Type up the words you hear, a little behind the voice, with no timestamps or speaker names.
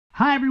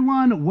Hi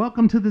everyone,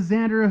 welcome to the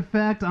Xander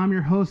Effect. I'm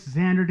your host,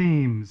 Xander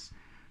Dames.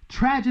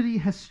 Tragedy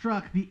has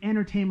struck the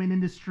entertainment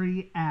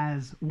industry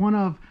as one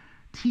of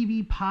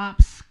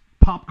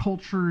pop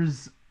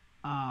culture's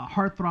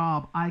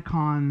heartthrob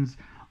icons.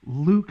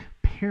 Luke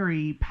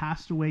Perry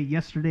passed away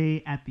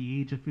yesterday at the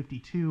age of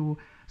 52,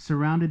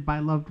 surrounded by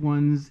loved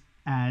ones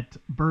at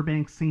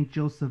Burbank St.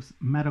 Joseph's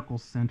Medical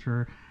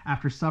Center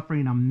after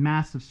suffering a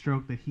massive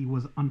stroke that he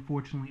was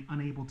unfortunately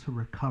unable to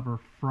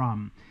recover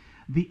from.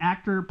 The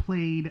actor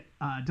played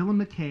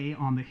Dylan McKay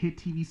on the hit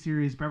TV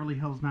series Beverly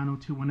Hills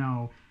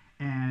 90210,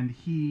 and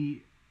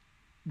he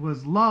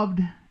was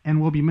loved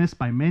and will be missed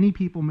by many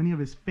people, many of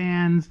his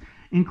fans,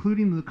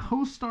 including the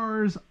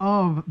co-stars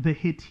of the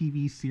hit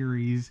TV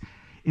series,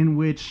 in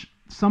which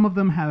some of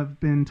them have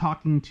been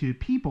talking to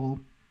people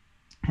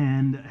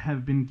and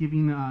have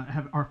been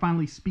are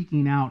finally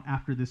speaking out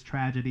after this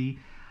tragedy.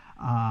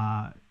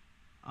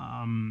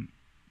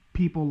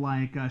 People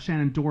like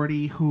Shannon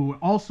Doherty, who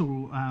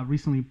also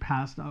recently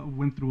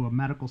went through a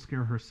medical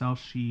scare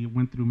herself. She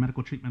went through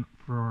medical treatment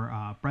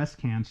for breast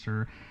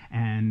cancer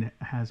and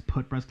has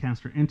put breast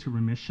cancer into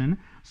remission.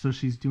 So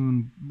she's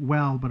doing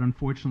well, but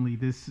unfortunately,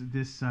 this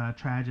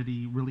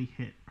tragedy really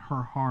hit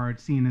her hard,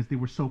 seeing as they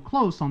were so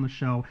close on the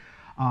show.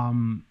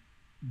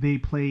 They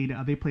played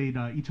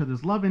each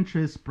other's love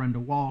interests. Brenda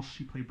Walsh,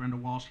 she played Brenda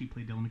Walsh. He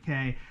played Dylan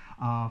McKay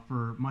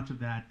for much of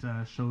that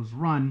show's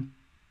run.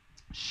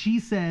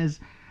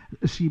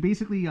 She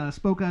basically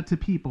spoke out to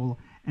people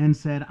and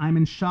said, "I'm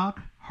in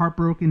shock,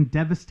 heartbroken,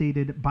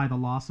 devastated by the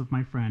loss of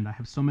my friend. I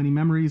have so many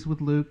memories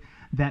with Luke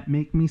that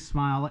make me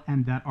smile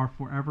and that are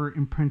forever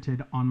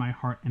imprinted on my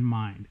heart and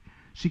mind."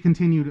 She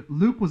continued,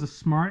 "Luke was a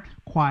smart,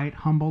 quiet,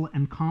 humble,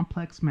 and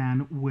complex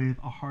man with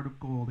a heart of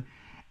gold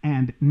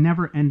and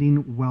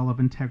never-ending well of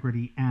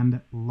integrity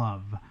and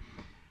love.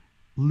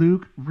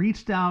 Luke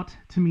reached out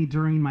to me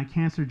during my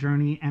cancer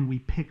journey, and we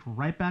picked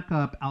right back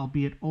up,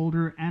 albeit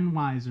older and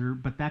wiser,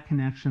 but that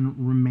connection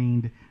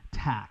remained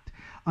tact."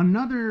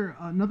 Another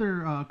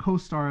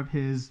co-star of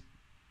his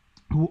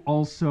who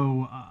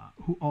also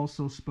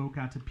spoke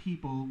out to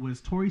people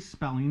was Tori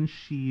Spelling.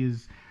 She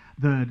is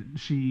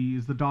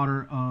the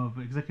daughter of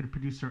executive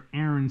producer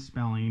Aaron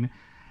Spelling,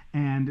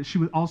 and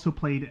she also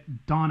played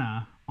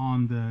Donna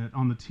on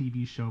the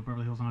TV show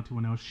Beverly Hills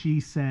 90210.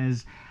 She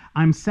says,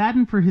 "I'm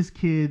saddened for his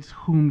kids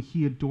whom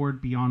he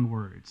adored beyond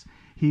words.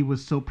 He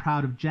was so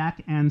proud of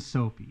Jack and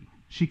Sophie."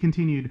 She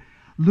continued,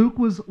 "Luke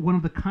was one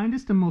of the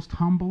kindest and most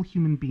humble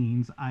human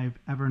beings I've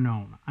ever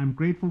known. I'm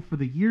grateful for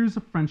the years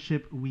of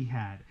friendship we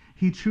had.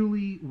 He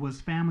truly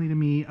was family to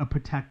me, a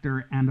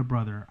protector and a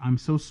brother. I'm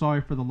so sorry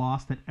for the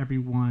loss that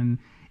everyone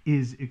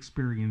is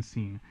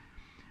experiencing."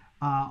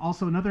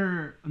 Also,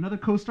 another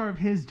co-star of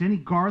his, Jenny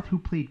Garth, who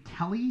played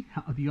Kelly,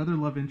 the other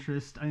love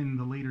interest in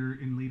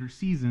later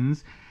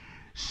seasons.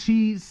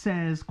 She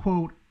says,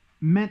 quote,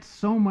 "Meant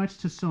so much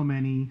to so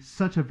many,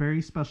 such a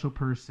very special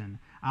person.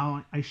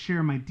 I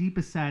share my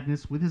deepest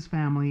sadness with his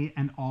family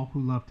and all who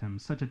loved him.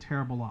 Such a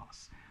terrible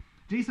loss."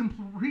 Jason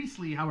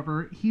Priestley,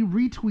 however, he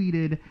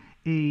retweeted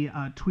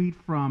a tweet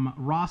from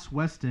Ross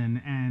Weston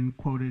and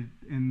quoted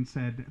and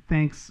said,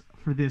 "Thanks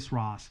for this,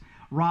 Ross."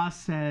 Ross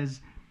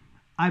says,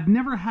 "I've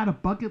never had a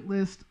bucket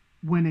list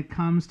when it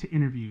comes to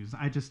interviews.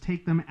 I just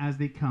take them as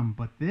they come.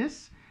 But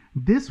this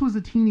was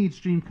a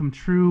teenage dream come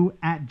true.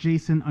 At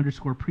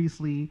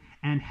Jason_Priestley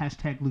and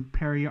hashtag Luke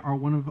Perry are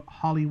one of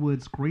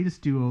Hollywood's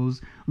greatest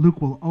duos. Luke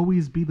will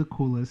always be the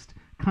coolest,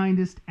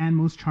 kindest, and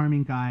most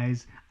charming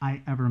guys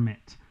I ever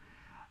met."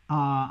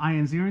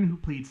 Ian Zirin, who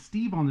played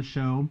Steve on the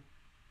show,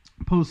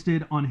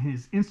 posted on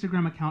his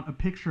Instagram account a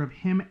picture of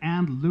him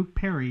and Luke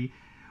Perry,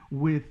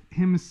 with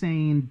him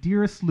saying,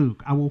 "Dearest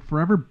Luke, I will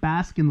forever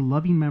bask in the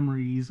loving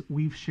memories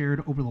we've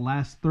shared over the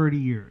last 30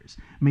 years.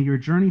 May your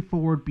journey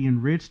forward be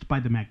enriched by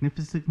the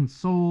magnificent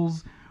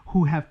souls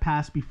who have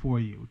passed before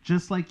you,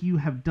 just like you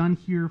have done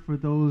here for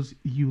those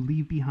you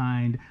leave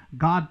behind.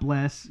 God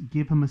bless.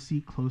 Give him a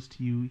seat close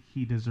to you.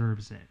 He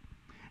deserves it."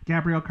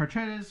 Gabrielle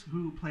Carteres,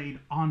 who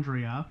played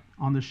Andrea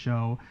on the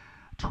show,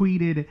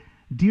 tweeted,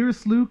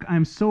 "Dearest Luke,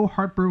 I'm so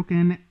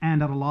heartbroken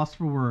and at a loss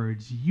for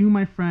words. You,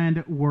 my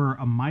friend, were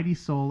a mighty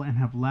soul and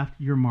have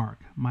left your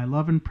mark. My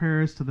love and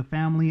prayers to the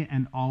family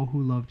and all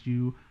who loved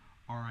you.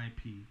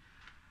 R.I.P."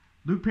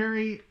 Luke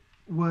Perry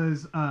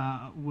was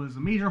a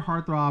major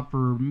heartthrob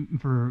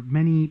for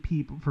many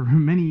people, for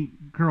many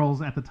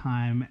girls at the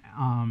time,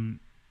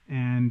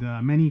 and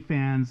many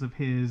fans of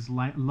his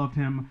loved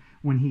him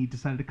when he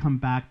decided to come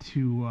back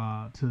to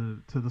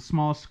the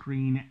small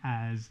screen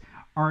as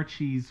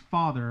Archie's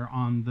father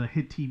on the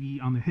hit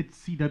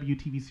CW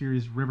TV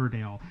series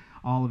Riverdale.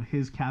 All of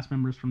his cast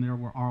members from there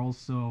are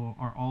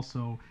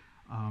also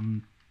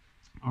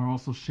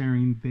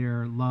sharing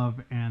their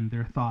love and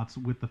their thoughts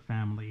with the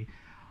family.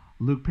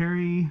 Luke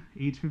Perry,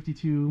 age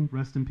 52,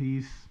 rest in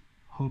peace.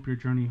 Hope your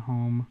journey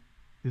home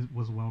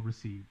was well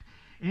received.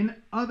 In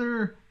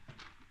other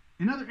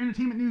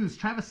entertainment news,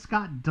 Travis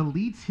Scott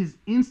deletes his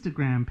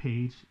Instagram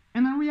page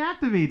and then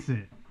reactivates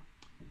it.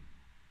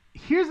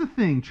 Here's the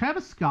thing,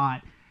 Travis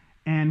Scott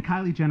and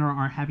Kylie Jenner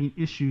are having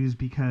issues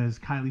because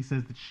Kylie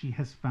says that she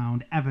has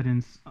found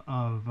evidence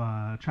of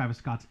Travis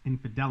Scott's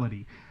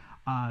infidelity.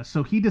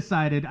 So he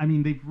decided, I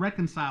mean, they've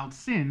reconciled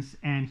since,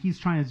 and he's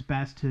trying his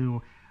best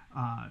to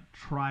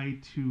try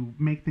to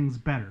make things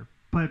better.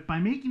 But by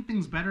making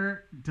things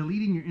better,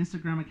 deleting your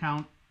Instagram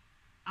account,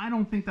 I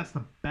don't think that's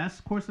the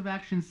best course of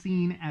action,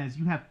 seeing as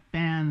you have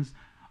fans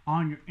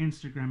on your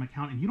Instagram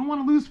account and you don't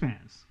want to lose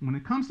fans. When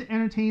it comes to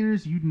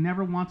entertainers, you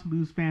never want to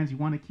lose fans. You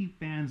want to keep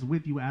fans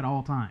with you at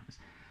all times.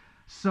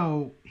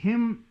 So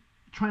him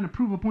trying to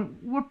prove a point,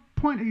 what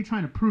point are you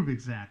trying to prove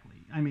exactly?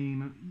 I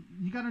mean,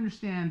 you got to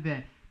understand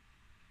that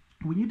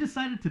when you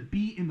decided to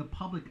be in the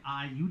public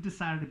eye, you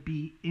decided to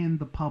be in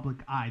the public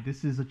eye.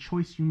 This is a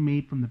choice you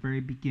made from the very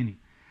beginning.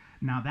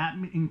 Now that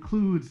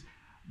includes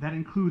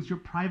your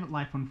private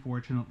life,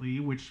 unfortunately,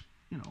 which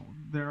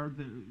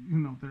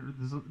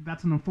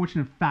that's an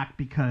unfortunate fact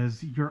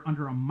because you're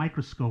under a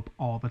microscope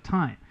all the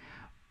time.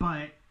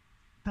 But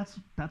that's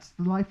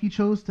the life you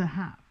chose to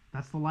have.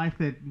 That's the life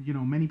that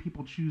many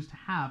people choose to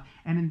have.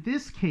 And in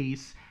this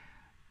case,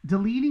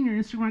 deleting your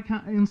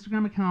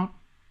Instagram account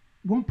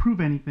won't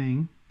prove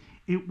anything.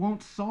 It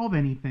won't solve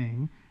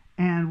anything.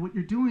 And what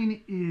you're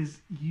doing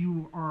is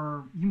you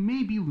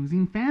may be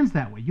losing fans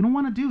that way. You don't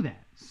want to do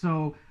that.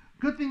 So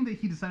good thing that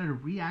he decided to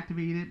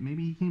reactivate it.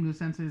 Maybe he came to his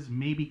senses.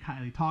 Maybe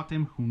Kylie talked to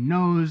him. Who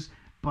knows?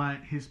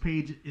 But his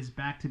page is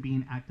back to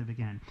being active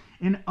again.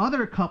 In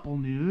other couple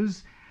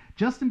news,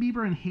 Justin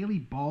Bieber and Hailey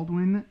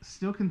Baldwin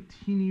still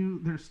continue.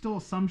 There's still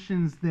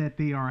assumptions that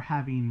they are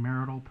having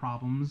marital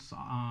problems.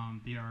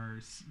 They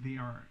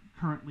are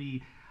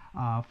currently,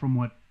 from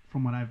what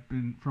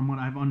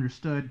I've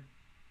understood,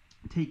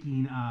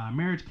 taking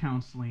marriage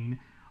counseling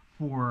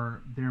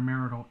for their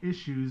marital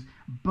issues.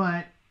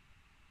 But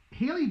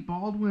Hailey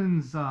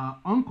Baldwin's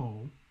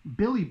uncle,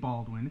 Billy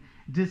Baldwin,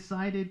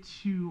 decided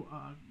to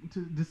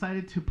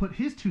put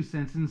his 2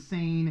 cents in,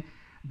 saying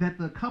that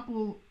the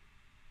couple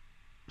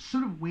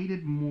should have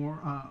waited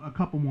a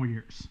couple more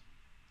years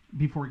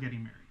before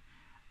getting married.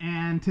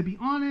 And to be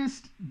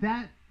honest,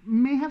 that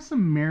may have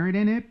some merit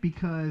in it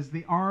because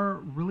they are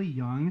really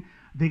young.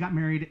 They got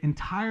married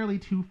entirely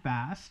too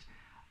fast.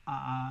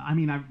 I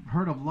mean, I've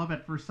heard of love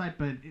at first sight,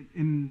 but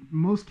in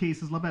most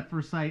cases, love at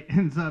first sight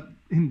ends up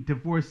in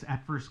divorce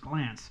at first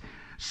glance.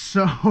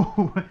 So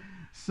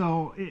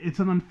it's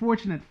an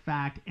unfortunate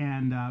fact,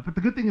 but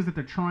the good thing is that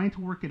they're trying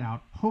to work it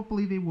out.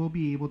 Hopefully, they will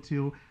be able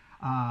to.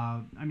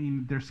 I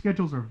mean, their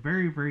schedules are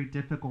very, very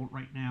difficult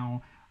right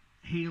now.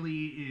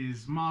 Hailey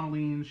is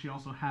modeling. She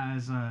also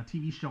has a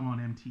TV show on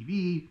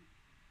MTV.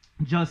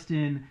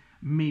 Justin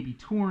may be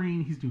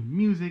touring. He's doing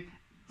music.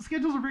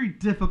 Schedules are very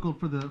difficult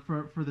for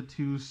the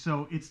two,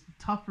 so it's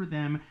tough for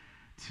them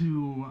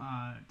to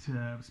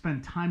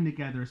spend time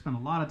together, spend a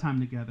lot of time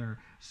together.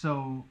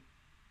 So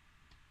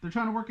they're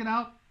trying to work it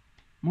out.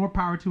 More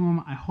power to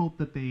them. I hope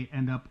that they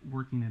end up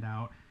working it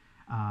out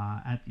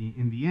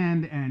in the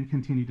end and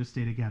continue to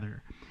stay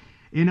together.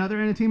 In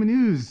other entertainment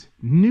news,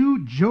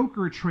 new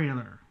Joker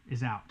trailer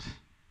is out.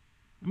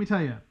 Let me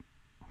tell you,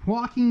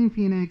 Joaquin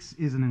Phoenix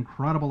is an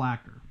incredible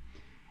actor,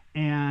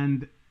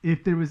 and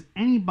if there was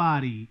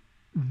anybody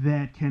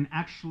that can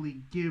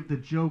actually give the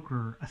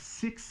Joker a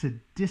sick,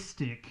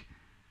 sadistic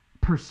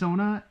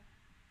persona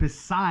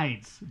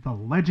besides the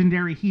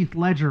legendary Heath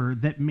Ledger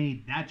that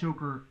made that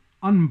Joker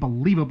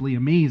unbelievably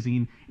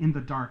amazing in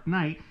The Dark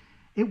Knight,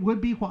 it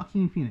would be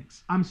Joaquin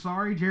Phoenix. I'm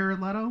sorry,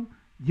 Jared Leto.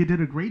 You did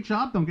a great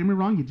job. Don't get me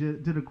wrong. You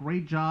did a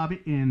great job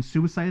in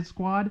Suicide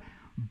Squad.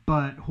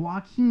 But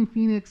Joaquin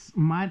Phoenix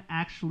might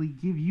actually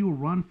give you a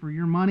run for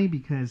your money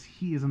because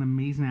he is an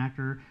amazing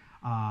actor.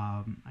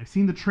 I've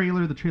seen the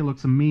trailer. The trailer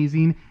looks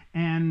amazing.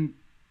 And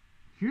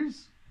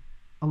here's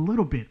a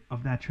little bit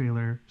of that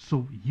trailer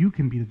so you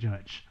can be the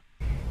judge.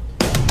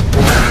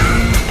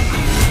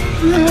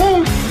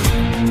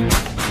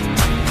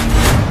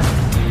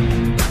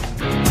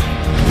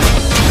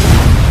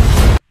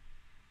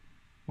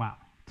 Wow.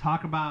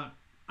 Talk about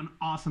an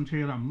awesome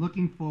trailer. I'm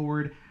looking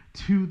forward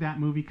to that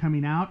movie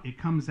coming out.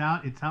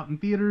 It's out in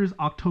theaters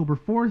October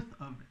 4th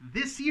of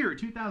this year,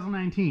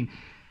 2019.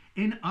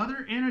 In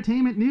other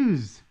entertainment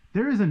news,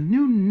 there is a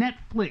new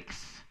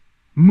Netflix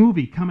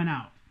movie coming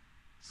out.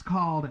 It's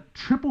called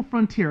Triple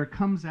Frontier. It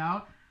comes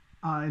out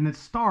and it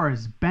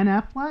stars Ben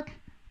Affleck,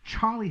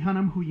 Charlie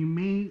Hunnam, who you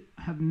may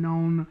have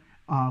known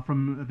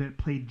that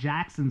played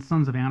Jax in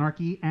Sons of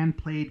Anarchy and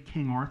played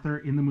King Arthur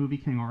in the movie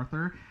King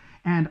Arthur,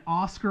 and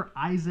Oscar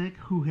Isaac,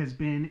 who has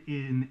been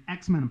in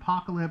X-Men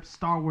Apocalypse,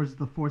 Star Wars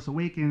The Force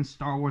Awakens,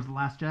 Star Wars The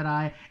Last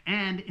Jedi,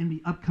 and in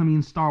the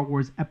upcoming Star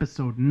Wars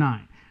Episode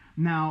 9.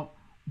 Now,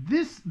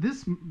 this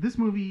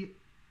movie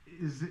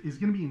is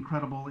going to be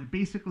incredible. It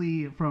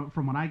basically,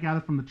 from what I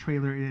gather from the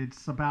trailer,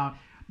 it's about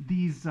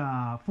these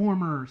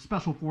former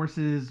Special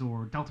Forces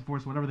or Delta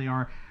Force, whatever they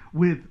are,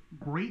 with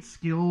great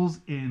skills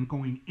in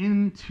going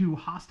into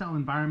hostile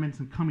environments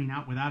and coming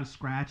out without a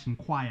scratch and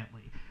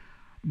quietly.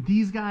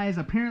 These guys,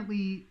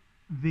 apparently,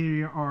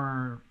 they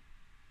are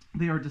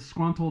they are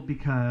disgruntled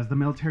because the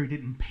military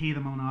didn't pay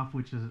them enough,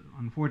 which is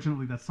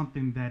unfortunately that's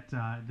something that's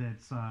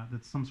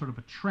some sort of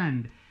a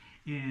trend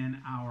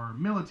in our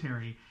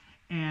military,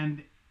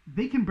 and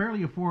they can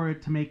barely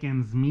afford to make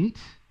ends meet.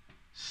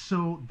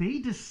 So they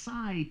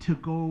decide to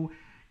go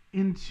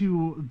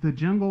into the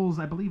jungles,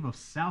 I believe, of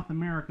South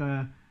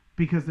America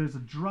because there's a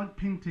drug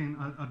kingpin,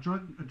 a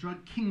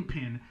drug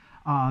kingpin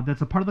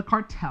that's a part of the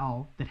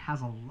cartel that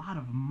has a lot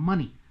of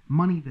money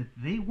that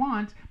they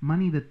want,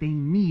 money that they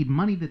need,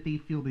 money that they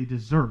feel they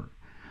deserve.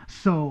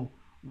 So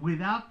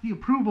without the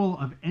approval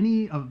of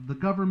any of the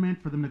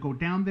government for them to go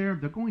down there,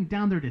 they're going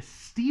down there to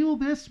steal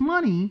this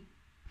money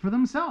for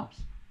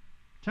themselves.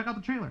 Check out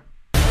the trailer.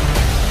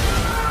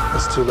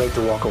 It's too late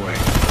to walk away.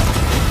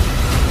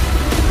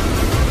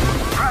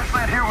 Crash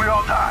land here, we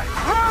all die.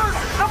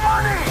 Lose the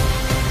money!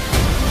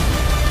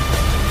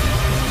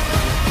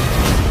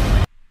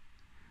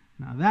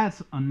 Now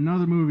that's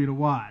another movie to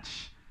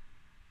watch.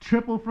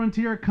 Triple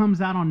Frontier comes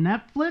out on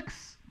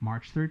Netflix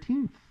March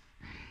 13th.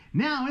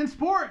 Now in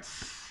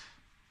sports,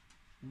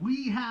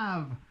 we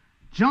have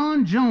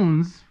John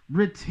Jones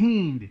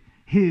retained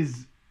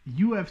his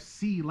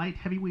UFC light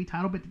heavyweight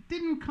title, but it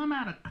didn't come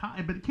out of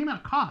but it came out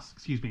of cost.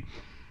 Excuse me.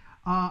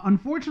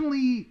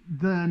 Unfortunately,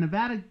 the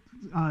Nevada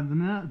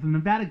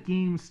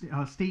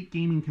State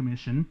Gaming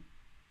Commission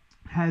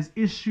has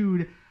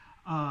issued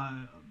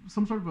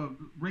some sort of a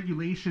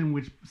regulation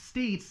which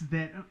states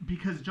that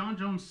because John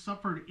Jones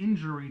suffered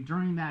injury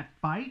during that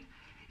fight,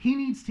 he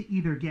needs to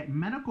either get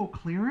medical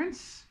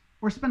clearance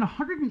or spend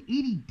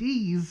 180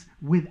 days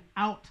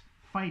without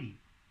fighting.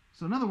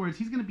 So in other words,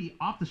 he's going to be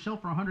off the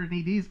shelf for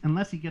 180 days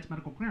unless he gets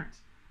medical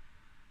clearance.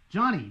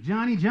 Johnny,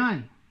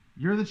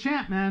 you're the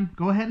champ, man.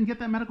 Go ahead and get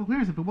that medical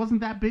clearance. If it wasn't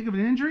that big of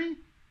an injury,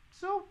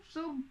 so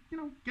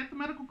get the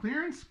medical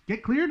clearance,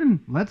 get cleared, and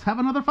let's have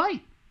another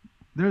fight.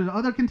 There's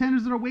other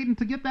contenders that are waiting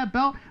to get that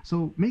belt,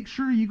 so make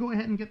sure you go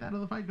ahead and get that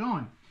other fight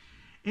going.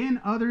 In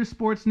other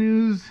sports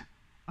news,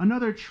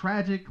 another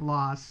tragic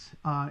loss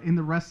in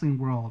the wrestling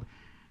world.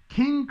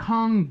 King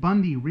Kong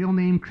Bundy, real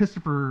name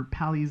Christopher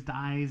Pallies,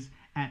 dies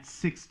at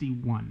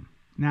 61.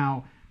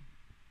 Now,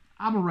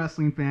 I'm a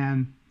wrestling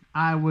fan.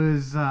 I'm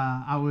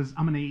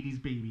an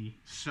 80s baby,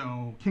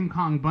 so King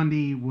Kong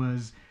Bundy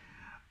was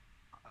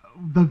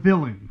the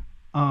villain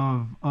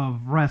of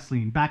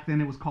wrestling. Back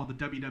then it was called the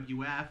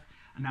WWF,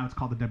 and now it's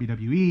called the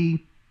WWE.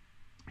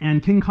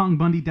 And King Kong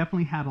Bundy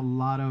definitely had a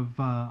lot of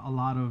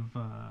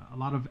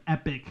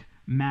epic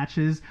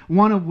matches.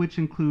 One of which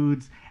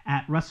includes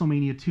at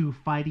WrestleMania 2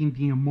 fighting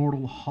the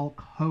immortal Hulk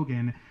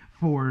Hogan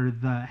for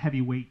the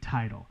heavyweight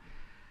title.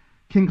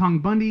 King Kong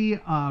Bundy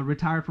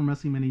retired from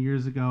wrestling many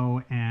years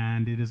ago,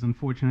 and it is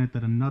unfortunate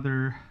that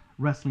another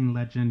wrestling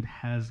legend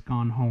has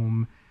gone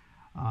home.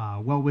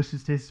 Well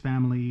wishes to his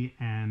family,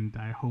 and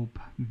I hope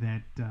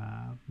that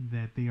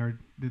they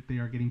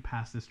are getting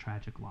past this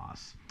tragic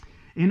loss.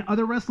 In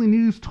other wrestling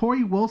news,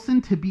 Tori Wilson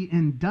to be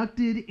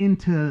inducted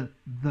into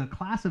the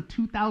class of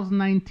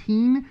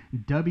 2019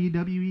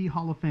 WWE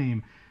Hall of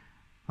Fame.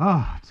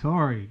 Oh,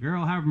 Tori,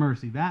 girl, have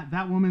mercy.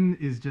 That woman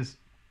is just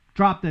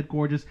drop dead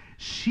gorgeous.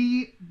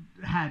 She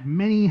had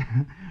many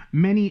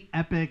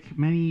epic,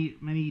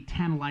 many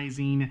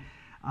tantalizing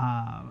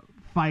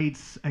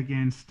fights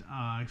against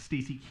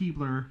Stacy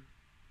Keibler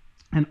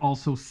and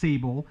also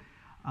Sable.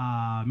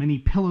 Many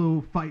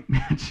pillow fight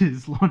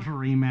matches,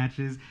 lingerie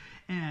matches,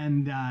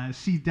 and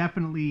she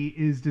definitely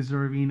is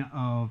deserving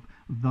of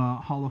the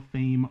Hall of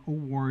Fame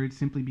award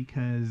simply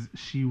because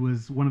she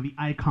was one of the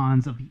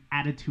icons of the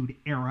Attitude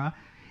Era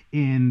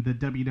in the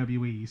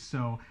WWE.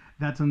 So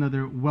that's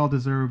another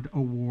well-deserved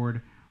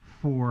award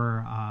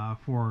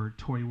for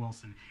Tori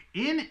Wilson.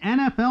 In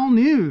NFL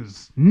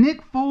news,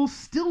 Nick Foles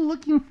still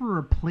looking for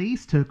a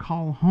place to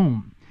call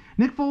home.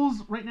 Nick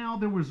Foles, right now,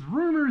 there was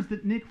rumors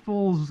that Nick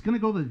Foles was going to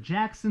go to the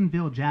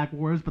Jacksonville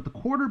Jaguars, but the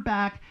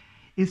quarterback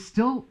is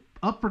still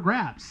up for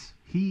grabs.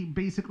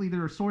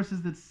 There are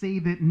sources that say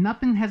that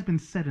nothing has been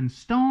set in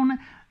stone,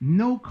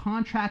 no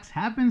contracts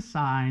have been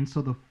signed,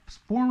 so the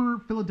former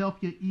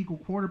Philadelphia Eagle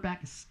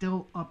quarterback is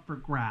still up for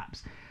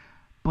grabs.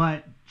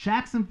 But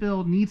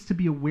Jacksonville needs to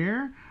be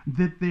aware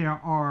that there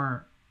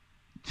are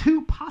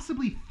 2,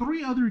 possibly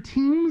 3 other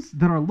teams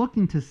that are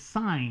looking to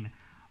sign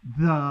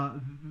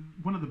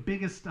one of the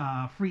biggest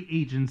free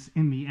agents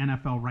in the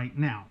NFL right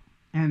now.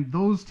 And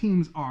those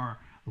teams are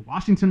the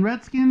Washington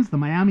Redskins, the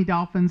Miami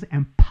Dolphins,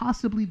 and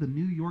possibly the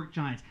New York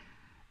Giants.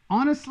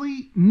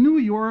 Honestly, New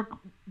York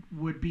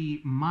would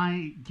be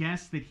my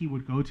guess that he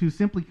would go to,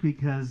 simply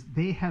because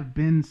they have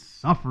been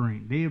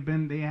suffering.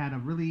 They had a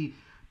really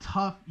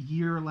tough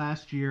year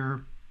last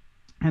year,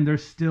 and they're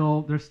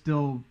still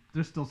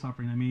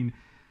suffering. I mean,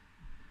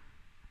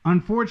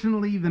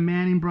 unfortunately, the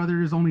Manning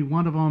brothers, only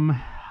one of them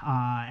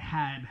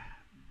had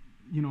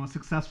a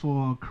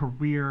successful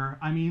career.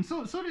 I mean,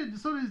 so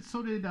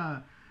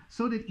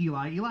did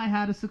Eli. Eli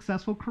had a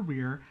successful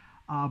career,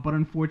 but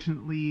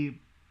unfortunately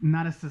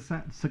not as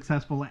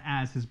successful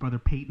as his brother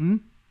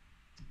Peyton.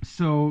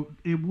 So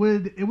it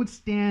would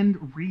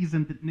stand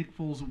reason that Nick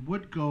Foles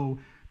would go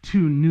to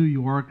New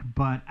York,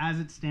 but as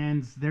it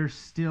stands, they're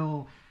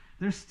still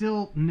there's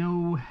still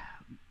no word.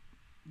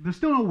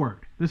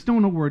 There's still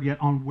no word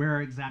yet on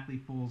where exactly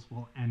Foles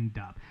will end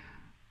up.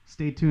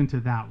 Stay tuned to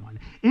that one.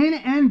 In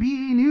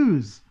NBA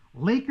news,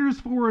 Lakers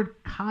forward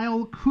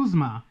Kyle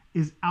Kuzma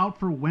is out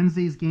for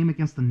Wednesday's game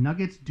against the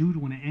Nuggets due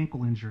to an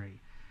ankle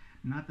injury.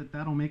 Not that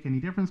that'll make any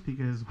difference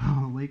because,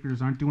 well, the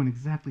Lakers aren't doing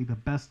exactly the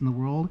best in the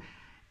world.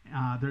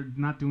 They're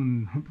not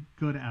doing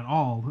good at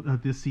all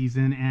this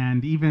season,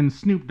 and even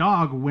Snoop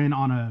Dogg went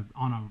on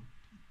a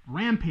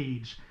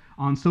rampage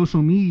on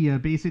social media,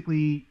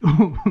 basically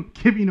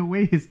giving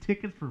away his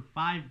tickets for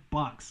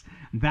 $5.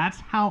 That's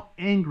how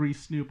angry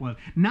Snoop was.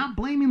 Not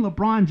blaming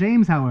LeBron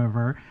James,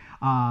 however.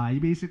 He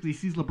basically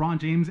sees LeBron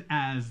James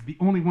as the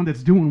only one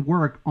that's doing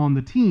work on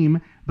the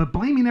team, but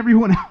blaming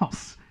everyone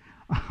else.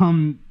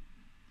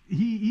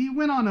 He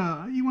went on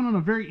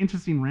a very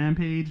interesting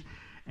rampage,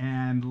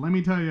 and let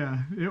me tell you,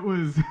 it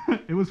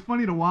was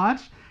funny to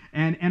watch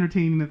and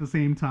entertaining at the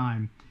same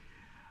time.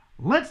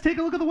 Let's take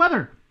a look at the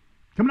weather.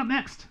 Coming up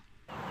next.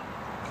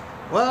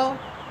 Well,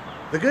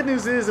 the good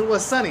news is it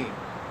was sunny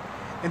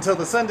until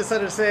the sun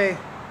decided to say,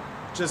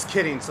 just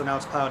kidding, so now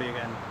it's cloudy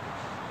again.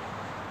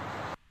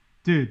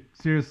 Dude,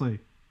 seriously,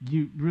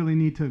 you really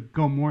need to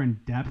go more in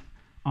depth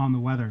on the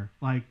weather.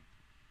 Like,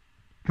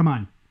 come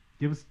on,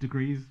 give us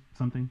degrees,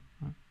 something.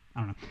 I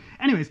don't know.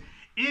 Anyways,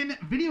 in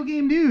video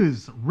game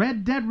news,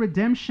 Red Dead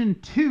Redemption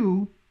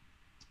 2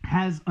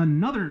 has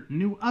another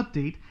new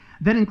update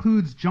that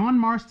includes John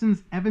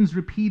Marston's Evans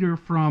repeater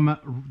from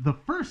the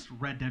first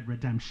Red Dead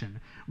Redemption,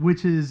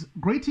 which is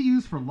great to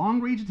use for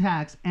long-range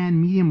attacks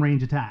and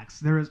medium-range attacks.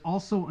 There is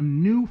also a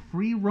new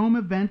free roam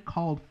event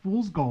called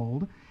Fool's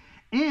Gold,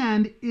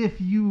 and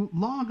if you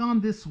log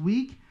on this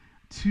week,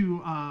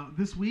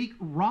 Rockstar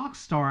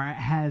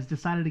has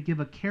decided to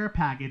give a care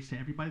package to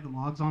everybody that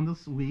logs on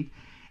this week.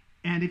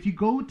 And if you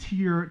go to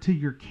your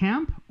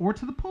camp or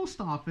to the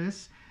post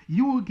office,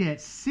 you will get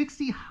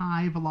 60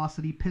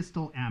 high-velocity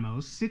pistol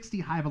ammos, 60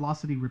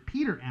 high-velocity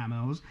repeater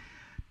ammos,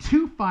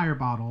 2 fire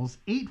bottles,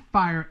 8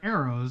 fire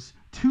arrows,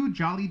 2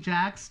 Jolly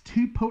Jacks,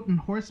 2 potent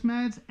horse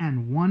meds,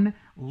 and 1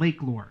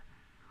 lake lure.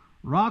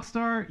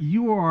 Rockstar,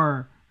 you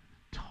are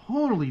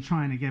totally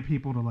trying to get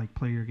people to like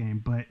play your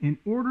game, but in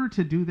order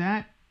to do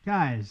that,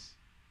 guys,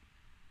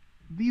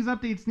 these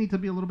updates need to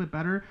be a little bit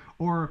better,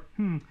 or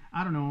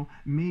I don't know,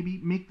 maybe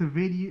make the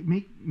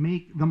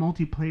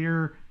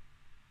multiplayer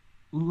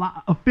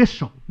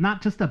official,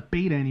 not just a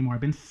beta anymore.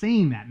 I've been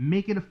saying that.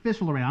 Make it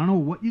official already. I don't know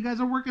what you guys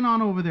are working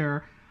on over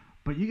there,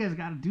 but you guys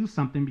got to do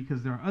something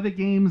because there are other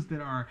games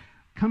that are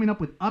coming up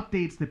with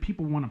updates that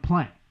people want to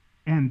play.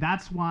 And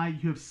that's why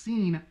you have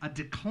seen a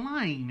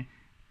decline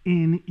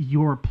in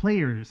your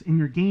players, in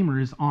your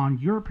gamers on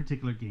your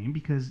particular game,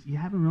 because you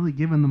haven't really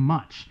given them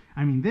much.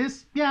 I mean,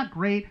 this, yeah,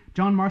 great.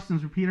 John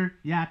Marston's repeater,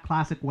 yeah,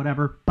 classic,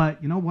 whatever.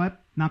 But you know what?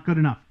 Not good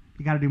enough.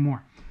 You got to do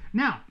more.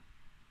 Now,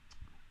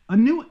 a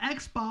new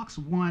Xbox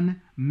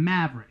One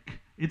Maverick.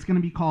 It's going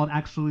to be called,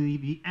 actually,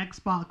 the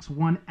Xbox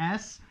One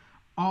S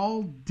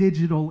All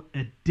Digital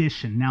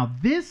Edition. Now,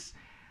 this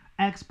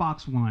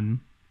Xbox One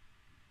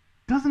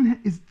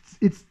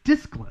it's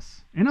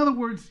discless. In other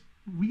words,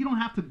 we don't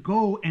have to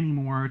go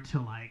anymore to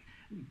like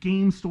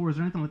game stores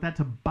or anything like that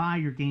to buy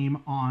your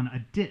game on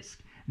a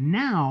disc.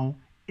 Now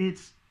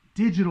it's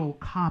digital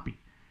copy.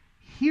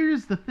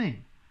 Here's the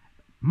thing.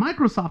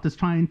 Microsoft is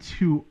trying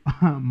to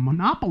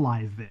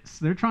monopolize this.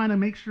 They're trying to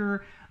make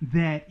sure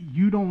that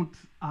you don't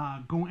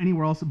go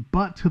anywhere else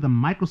but to the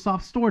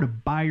Microsoft store to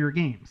buy your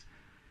games.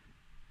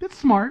 It's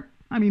smart.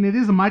 I mean, it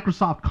is a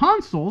Microsoft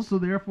console, so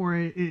therefore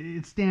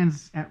it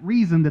stands at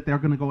reason that they're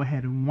going to go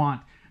ahead and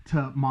want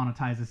to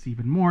monetize this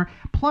even more.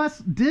 Plus,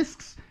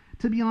 discs,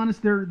 to be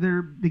honest,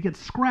 they get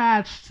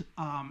scratched.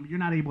 You're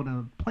not able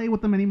to play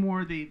with them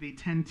anymore. They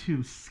tend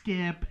to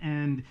skip,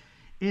 and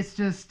it's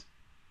just,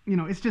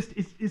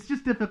 it's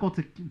just difficult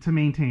to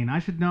maintain. I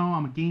should know.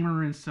 I'm a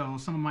gamer, and so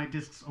some of my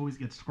discs always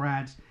get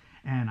scratched,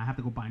 and I have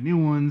to go buy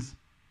new ones.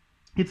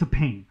 It's a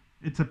pain.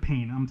 It's a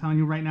pain. I'm telling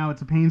you right now,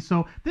 it's a pain.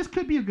 So this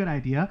could be a good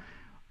idea.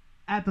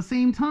 At the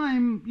same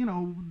time,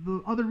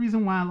 the other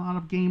reason why a lot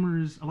of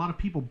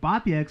people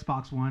bought the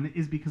Xbox One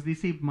is because they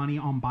saved money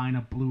on buying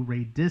a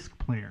Blu-ray disc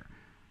player.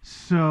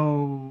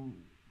 So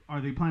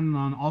are they planning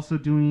on also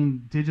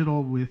doing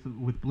digital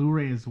with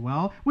Blu-ray as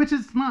well? Which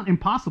is not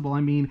impossible.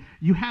 I mean,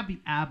 you have the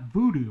app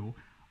Vudu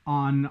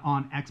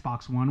on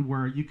Xbox One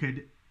where you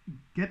could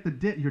get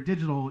your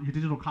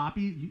digital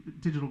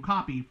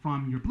copy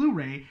from your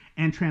Blu-ray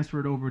and transfer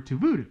it over to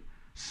Vudu.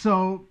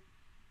 So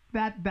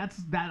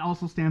that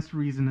also stands to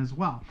reason as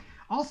well.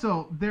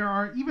 Also, there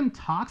are even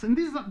talks, and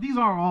these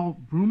are all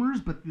rumors,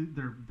 but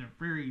they're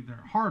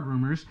hard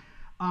rumors.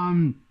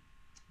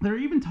 There are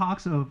even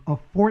talks of a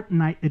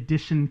Fortnite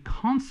edition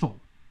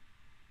console.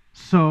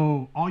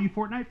 So all you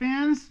Fortnite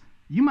fans,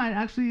 you might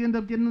actually end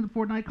up getting the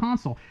Fortnite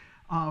console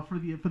for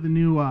the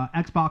new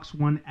Xbox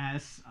One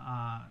S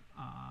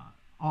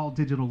all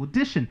digital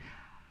edition.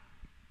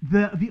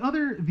 The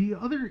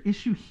other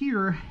issue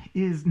here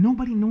is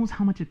nobody knows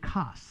how much it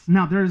costs.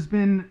 Now there's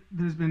been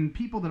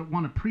people that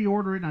want to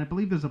pre-order it, and I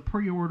believe there's a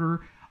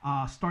pre-order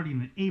starting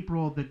in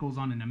April that goes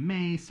on into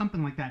May,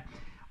 something like that.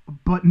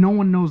 But no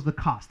one knows the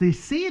cost. They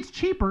say it's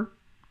cheaper.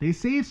 They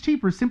say it's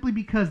cheaper simply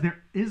because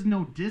there is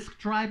no disk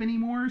drive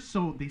anymore.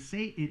 So they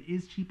say it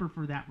is cheaper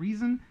for that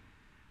reason.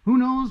 Who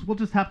knows? We'll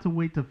just have to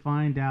wait to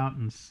find out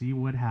and see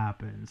what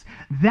happens.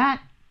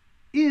 That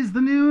is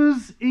the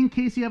news. In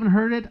case you haven't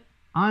heard it,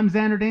 I'm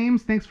Xander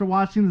Dames. Thanks for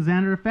watching the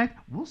Xander Effect.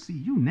 We'll see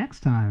you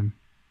next time.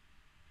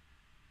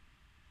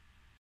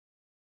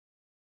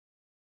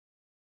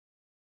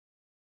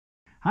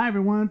 Hi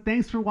everyone,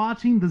 thanks for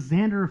watching the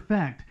Xander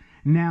Effect.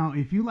 Now,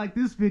 if you like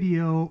this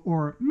video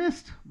or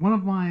missed one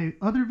of my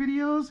other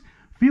videos,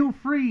 feel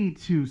free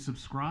to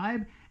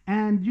subscribe,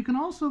 and you can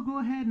also go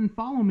ahead and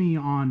follow me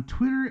on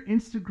Twitter,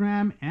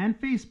 Instagram, and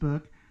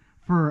Facebook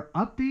for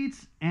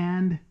updates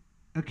and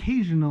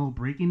occasional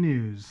breaking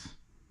news.